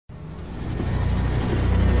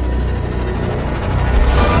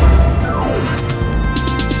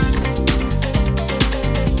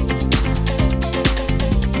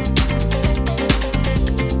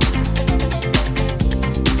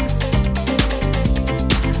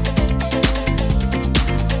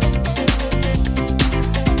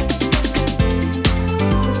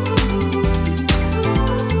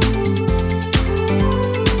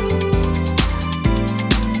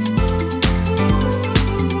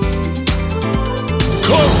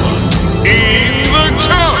Coson in the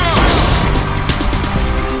church.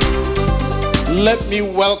 Let me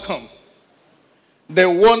welcome the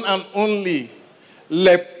one and only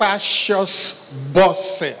Lepacious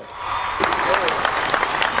Bose.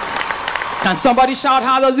 Can somebody shout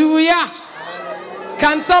hallelujah?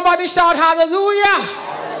 Can somebody shout hallelujah?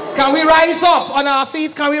 Can we rise up on our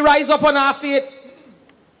feet? Can we rise up on our feet?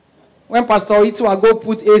 When Pastor Itu go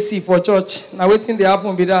put AC for church, now waiting they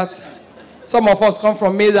happen be that. Some of us come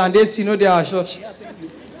from Mainland, AC know they are church.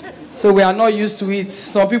 So we are not used to it.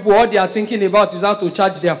 Some people, all they are thinking about is how to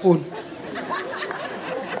charge their phone.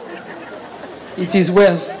 It is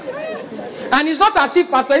well. And it's not as if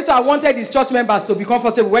Pastor Itu wanted his church members to be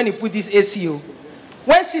comfortable when he put this ACO.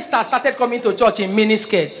 When sisters started coming to church in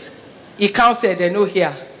miniskirts, he counseled, they no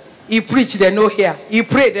here. He preached, they no here. He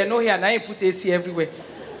prayed, they no here. Now he put AC everywhere.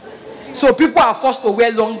 So people are forced to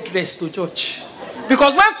wear long dress to church.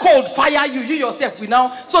 Because when cold fire you yourself will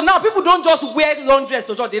now. So now people don't just wear long dress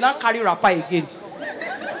to church, they now carry wrapper again.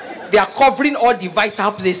 They are covering all the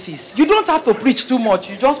vital places. You don't have to preach too much.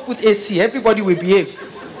 You just put AC. Everybody will behave.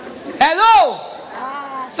 Hello?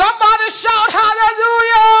 Somebody shout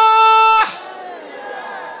hallelujah!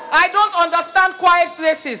 I don't understand quiet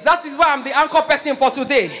places. That is why I'm the anchor person for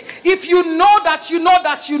today. If you know that you know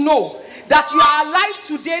that you know that you are alive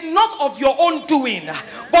today, not of your own doing,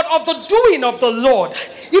 but of the doing of the Lord.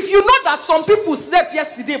 If you know that some people slept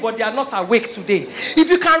yesterday, but they are not awake today. If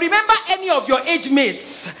you can remember any of your age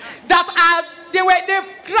mates that they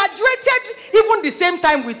graduated even the same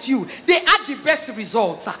time with you, they had the best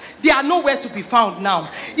results. They are nowhere to be found now.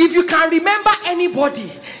 If you can remember anybody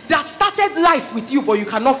that started life with you, but you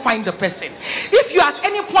cannot find the person. If you at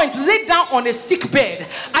any point laid down on a sick bed,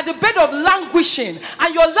 at the bed of languishing,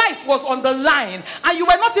 and your life was on the line, and you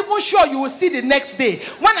were not even sure you will see the next day.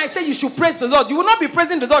 When I say you should praise the Lord, you will not be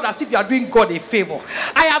praising the Lord as if you are doing God a favor.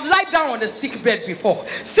 I have lied down on a sick bed before.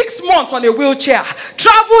 6 months on a wheelchair,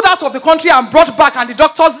 traveled out of the country and brought back, and the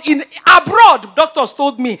doctors in abroad, doctors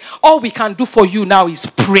told me, all we can do for you now is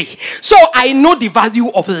pray. So I know the value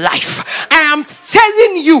of life. I am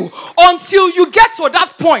telling you, until you get to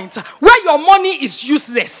that point where your money is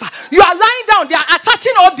useless, you are lying down, they are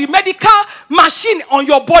attaching all the medical machine on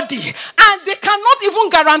your body, and they cannot even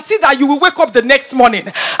guarantee that you will wake up the next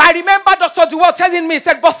morning. I remember Dr. Duwell telling me, he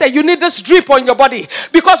said, Boss, you need this drip on your body,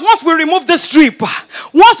 because once we remove this drip,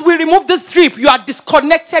 you are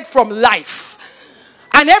disconnected from life.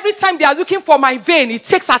 And every time they are looking for my vein, it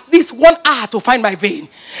takes at least 1 hour to find my vein.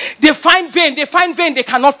 They find vein, they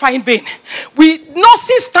cannot find vein.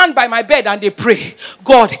 Nurses stand by my bed and they pray,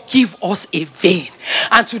 God, give us a vein.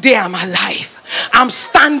 And today I'm alive. I'm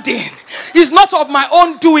standing. It's not of my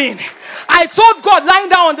own doing. I told God, lying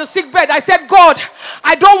down on the sick bed, I said, God,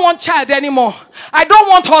 I don't want child anymore. I don't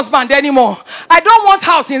want husband anymore. I don't want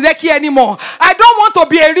house in Lekki anymore. I don't want to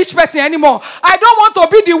be a rich person anymore. I don't want to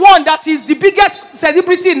be the one that is the biggest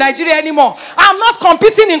celebrity in Nigeria anymore. I'm not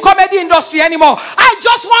competing in comedy industry anymore. I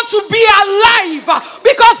just want to be alive,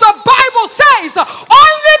 because the Bible says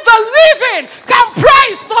only the living can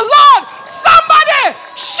praise the Lord. Somebody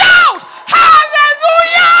shout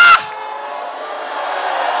hallelujah!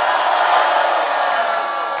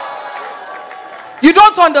 You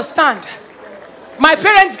don't understand. My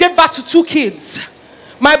parents gave birth to 2 kids.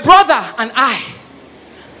 My brother and I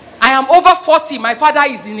am over 40. My father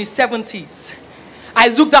is in his 70s. I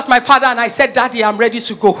looked at my father and I said, Daddy, I'm ready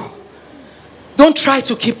to go. Don't try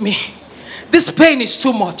to keep me. This pain is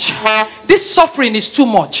too much. This suffering is too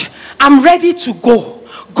much. I'm ready to go.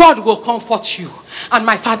 God will comfort you. And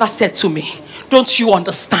my father said to me, don't you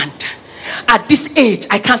understand? At this age,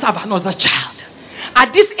 I can't have another child.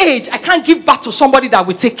 At this age, I can't give birth to somebody that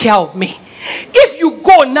will take care of me. If you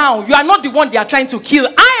go now, you are not the one they are trying to kill.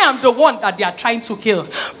 I am the one that they are trying to kill.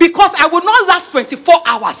 Because I will not last 24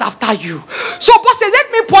 hours after you. So, boss said,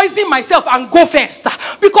 let me poison myself and go first.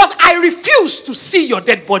 Because I refuse to see your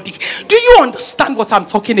dead body. Do you understand what I'm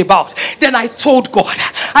talking about? Then I told God.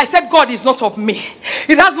 I said, God is not of me.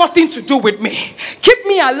 It has nothing to do with me. Keep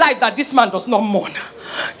me alive that this man does not mourn.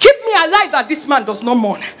 Keep me alive that this man does not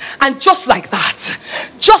mourn. And just like that,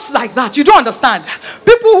 you don't understand.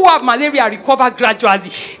 People who have malaria recover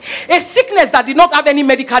gradually. A sickness that did not have any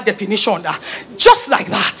medical definition. Just like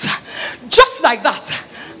that,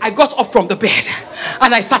 I got up from the bed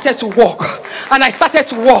and I started to walk. And the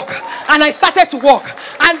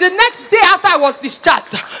next day after I was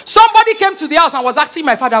discharged, somebody came to the house and was asking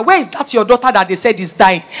my father, where is that your daughter that they said is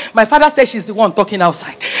dying? My father said she's the one talking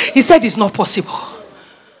outside. He said it's not possible.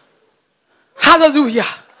 Hallelujah.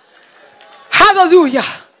 Hallelujah.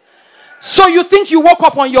 So you think you woke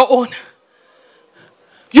up on your own?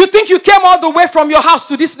 You think you came came all the way from your house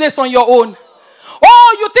to this place on your own.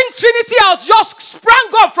 Oh, you think Trinity House just sprang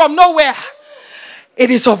up from nowhere?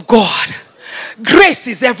 It is of God. Grace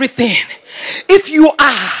is everything. If you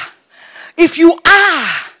are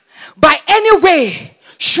by any way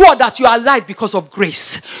sure that you are alive because of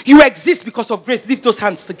grace, you exist because of grace, lift those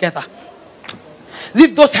hands together.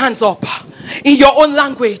 Lift those hands up in your own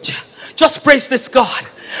language. Just praise this God.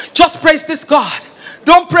 Just praise this God.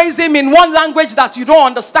 Don't praise him in one language that you don't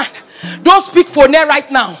understand. Don't speak phone right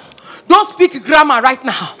now. Don't speak grammar right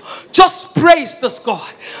now. Just praise this God.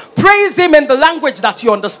 Praise him in the language that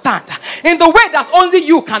you understand. In the way that only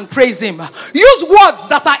you can praise him. Use words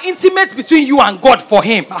that are intimate between you and God for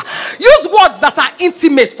him. Use words that are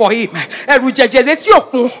intimate for him.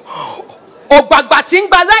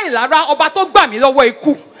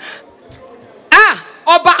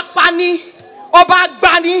 Ọba pani, ọba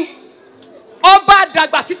gbani, ọba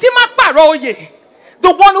dàgbà títí má pààrọ̀ oyè.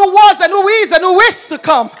 The one who was and who is and who is to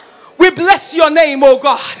come. We bless your name, oh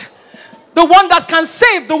God. The one that can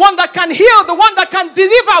save, the one that can heal, the one that can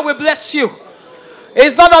deliver, we bless you.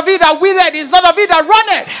 It's not of it that willeth, it's not of it that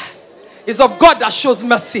runneth. It's of God that shows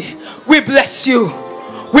mercy. We bless you.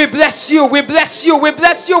 We bless you. We bless you. We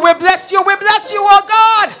bless you. We bless you. We bless you, oh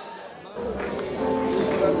God.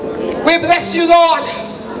 We bless you, Lord.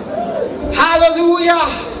 Hallelujah.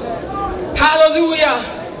 Hallelujah.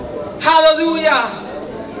 Hallelujah.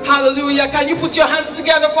 Hallelujah. Can you put your hands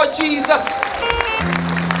together for Jesus?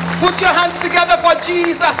 Put your hands together for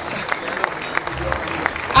Jesus.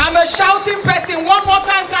 I'm a shouting person. One more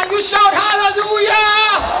time. Can you shout hallelujah?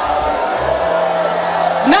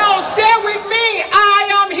 Now say with me, I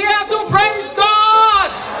am here to praise God.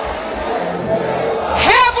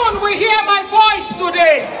 Heaven will hear my voice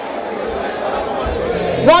today.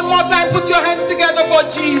 One more time. Put your hands together for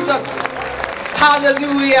Jesus.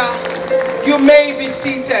 Hallelujah. You may be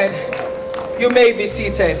seated. You may be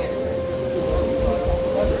seated.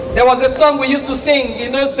 There was a song we used to sing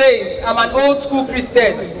in those days. I'm an old school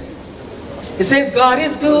Christian. It says, God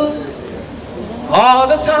is good all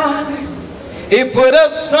the time. He put a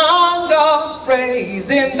song of praise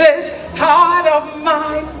in this heart of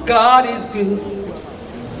mine. God is good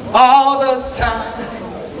all the time.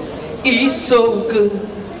 He's so good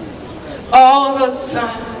all the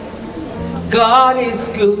time. God is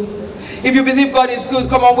good. If you believe God is good,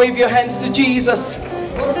 come on, wave your hands to Jesus.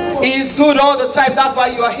 He is good all the time. That's why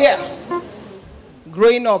you are here.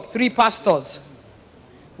 Growing up, 3 pastors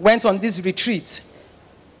went on this retreat.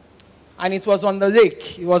 And it was on the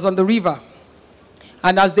lake. It was on the river.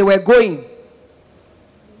 And as they were going,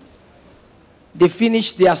 they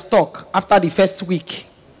finished their stock after the first week.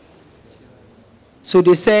 So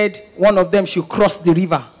they said one of them should cross the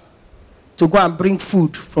river to go and bring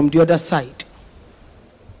food from the other side.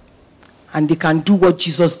 And they can do what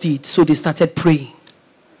Jesus did. So they started praying.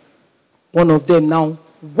 One of them now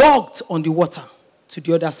walked on the water to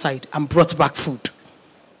the other side and brought back food.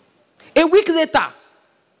 A week later,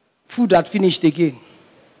 food had finished again.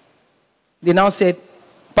 They now said,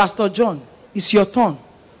 Pastor John, it's your turn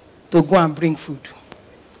to go and bring food.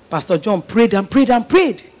 Pastor John prayed and prayed and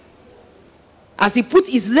prayed. As he put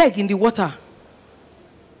his leg in the water,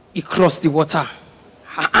 he crossed the water.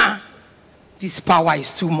 This power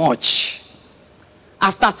is too much.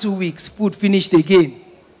 After 2 weeks, food finished again.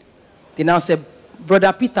 They now said,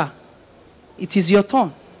 Brother Peter, it is your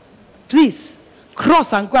turn. Please,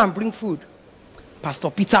 cross and go and bring food. Pastor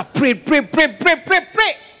Peter prayed.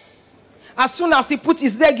 As soon as he put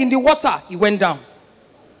his leg in the water, he went down.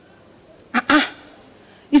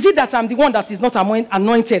 Is it that I'm the one that is not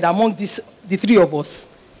anointed among the 3 of us?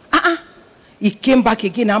 He came back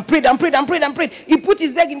again and prayed and prayed and prayed and prayed. He put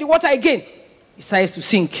his leg in the water again. He started to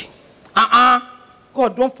sink.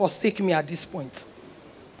 God, don't forsake me at this point.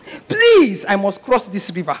 Please, I must cross this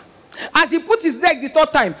river. As he put his leg the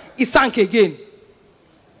 3rd time, he sank again.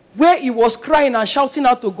 Where he was crying and shouting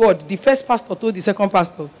out to God, the first pastor told the second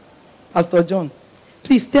pastor, Pastor John,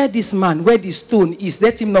 please tell this man where the stone is.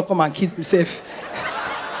 Let him not come and kill himself.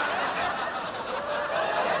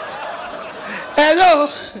 Hello.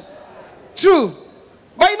 True.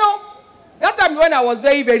 But you know, that time when I was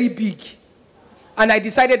very, very big, and I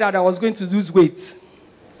decided that I was going to lose weight,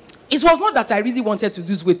 it was not that I really wanted to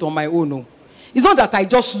lose weight on my own. No. It's not that I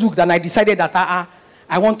just looked and I decided that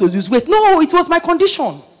I want to lose weight. No, it was my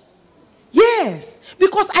condition. Yes.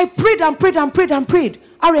 Because I prayed and prayed and prayed and prayed.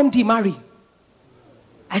 RMD, marry.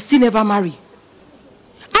 I still never marry.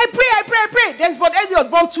 I pray. There's but Elliot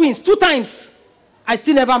born twins 2 times. I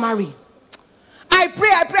still never marry. I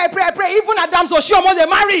pray. Even Adams or Shiomo, they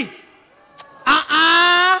marry.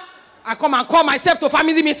 I come and call myself to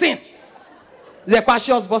family meeting.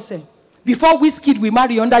 Lepacious Bose. Before Wizkid will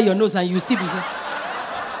marry under your nose and you still be here.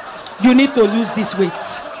 You need to lose this weight.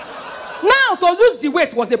 Now, to lose the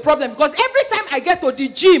weight was a problem because every time I get to the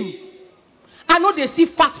gym, I know they see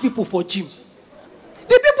fat people for gym.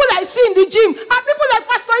 The people I see in the gym are people like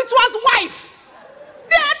Pastor Itua's wife.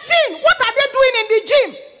 They are thin. What are they doing in the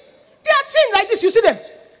gym? They are thin like this. You see them?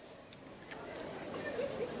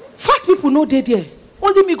 Fat people know they're there.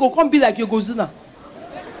 Only me go come be like Yogozuna.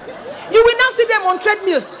 You will now see them on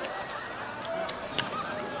treadmill.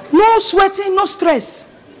 No sweating, no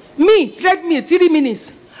stress. Me, treadmill, 3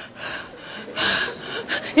 minutes.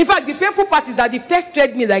 In fact, the painful part is that the first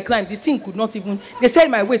treadmill I climbed, the thing could not even, they said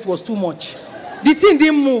my weight was too much. The thing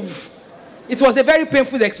didn't move. It was a very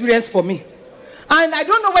painful experience for me. And I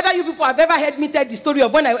don't know whether you people have ever heard me tell the story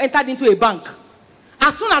of when I entered into a bank.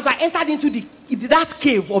 As soon as I entered into that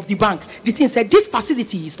cave of the bank, the thing said, this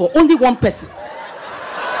facility is for only one person.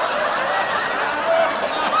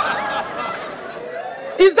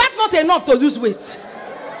 Is that not enough to lose weight?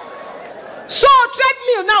 So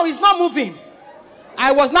treadmill now is not moving.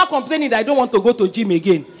 I was now complaining that I don't want to go to gym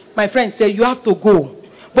again. My friend said, you have to go.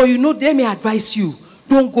 But you know, they may advise you,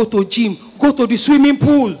 don't go to gym, go to the swimming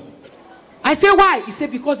pool. I said, why? He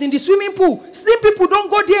said, because in the swimming pool, slim people don't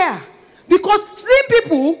go there. Because slim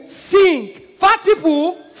people sink, fat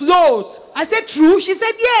people float. I said, true? She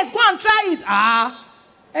said, yes, go and try it.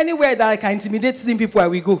 Anywhere that I can intimidate slim people, I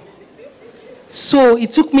will go. So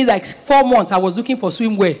it took me like 4 months. I was looking for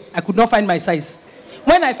swimwear. I could not find my size.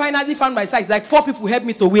 When I finally found my size, like 4 people helped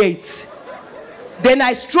me to wear it. Then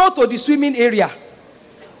I strolled to the swimming area.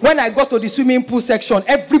 When I got to the swimming pool section,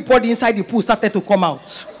 everybody inside the pool started to come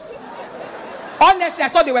out. Honestly, I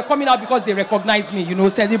thought they were coming out because they recognized me, you know,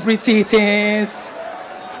 celebrity things.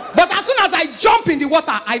 But as soon as I jumped in the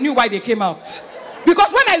water, I knew why they came out.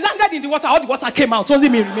 Because when I landed in the water, all the water came out, only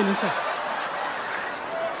me remained inside.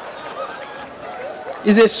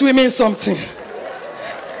 It's a swimming something.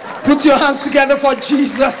 Put your hands together for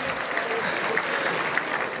Jesus.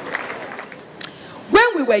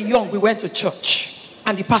 When we were young, we went to church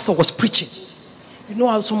and the pastor was preaching. You know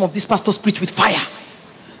how some of these pastors preach with fire.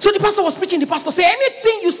 So the pastor was preaching, the pastor said,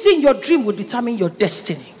 anything you see in your dream will determine your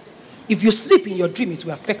destiny. If you sleep in your dream, it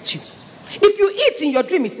will affect you. If you eat in your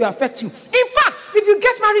dream, it will affect you. In fact, if you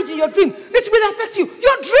get married in your dream, it will affect you.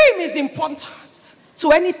 Your dream is important. So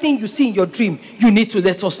anything you see in your dream, you need to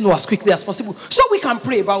let us know as quickly as possible so we can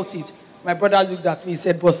pray about it. My brother looked at me, he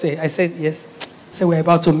said, boss, I said, yes. He said, we're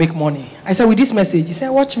about to make money. I said, with this message, he said,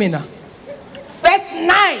 watch me now. First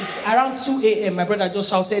night, around 2 a.m., my brother just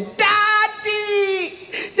shouted, Daddy,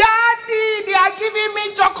 Daddy, they are giving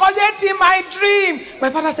me chocolate in my dream. My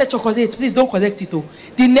father said, chocolate, please don't collect it. Oh.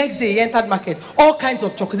 The next day, he entered market, all kinds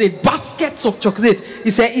of chocolate, baskets of chocolate. He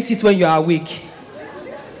said, eat it when you are awake.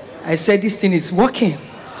 I said, this thing is working.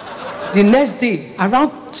 The next day,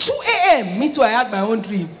 around 2 a.m., me too, I had my own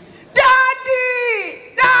dream.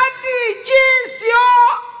 Daddy, Daddy, jeans, yo.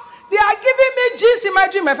 They are giving me jeans in my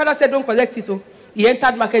dream. My father said, don't collect it. Oh. He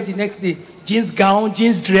entered market the next day. Jeans gown,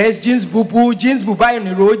 jeans dress, jeans boo-boo, jeans bubai on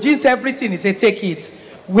the road, jeans everything. He said, take it.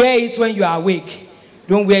 Wear it when you are awake.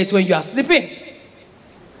 Don't wear it when you are sleeping.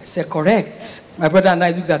 I said, correct. My brother and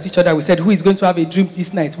I looked at each other. We said, who is going to have a dream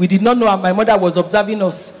this night? We did not know my mother was observing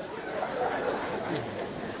us.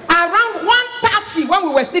 Around 1:30, when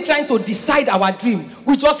we were still trying to decide our dream,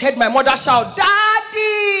 we just heard my mother shout,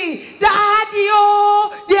 Daddy, Daddy,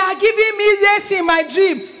 oh, they are giving me this in my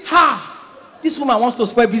dream. Ha! This woman wants to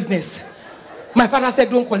spoil business. My father said,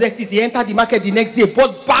 don't collect it. He entered the market the next day,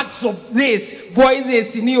 bought bags of lace, voile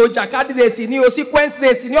lace, jacquard lace, sequence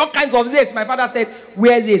lace, all kinds of lace. My father said,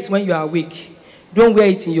 wear this when you are awake. Don't wear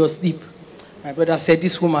it in your sleep. My brother said,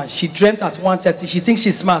 this woman, she dreamt at 1:30. She thinks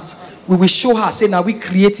she's smart. We will show her, say, now we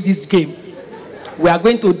create this game. We are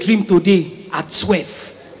going to dream today at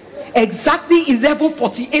 12. Exactly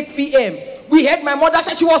 11:48 p.m. We heard my mother,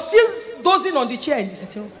 she was still dozing on the chair in the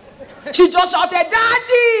sitting room. She just shouted,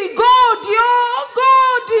 Daddy, gold, yo,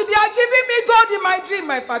 gold. They are giving me gold in my dream.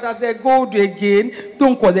 My father said, gold again.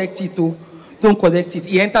 Don't collect it, oh. Don't collect it.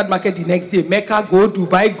 He entered market the next day. Mecca gold,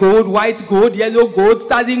 Dubai gold, white gold, yellow gold,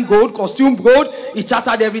 sterling gold, costume gold. He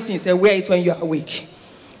chartered everything. He said, wear it when you are awake.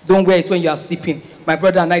 Don't wear it when you are sleeping. My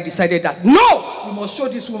brother and I decided that, no, we must show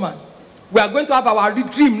this woman. We are going to have our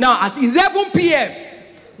dream now at 11 p.m.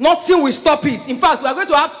 Nothing will stop it. In fact, we are going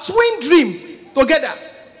to have twin dream together.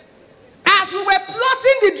 As we were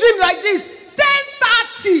plotting the dream like this,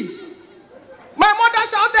 10:30, my mother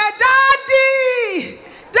shouted, Daddy,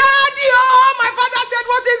 Daddy, oh, my father said,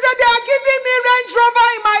 what is it? They are giving me Range Rover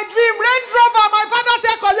in my dream. Range Rover, my father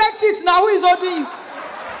said, collect it. Now who is holding you?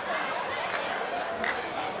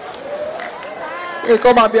 They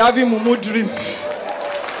come and be having mumu dream.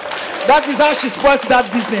 That is how she spoiled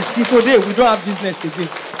that business. See, today we don't have business again.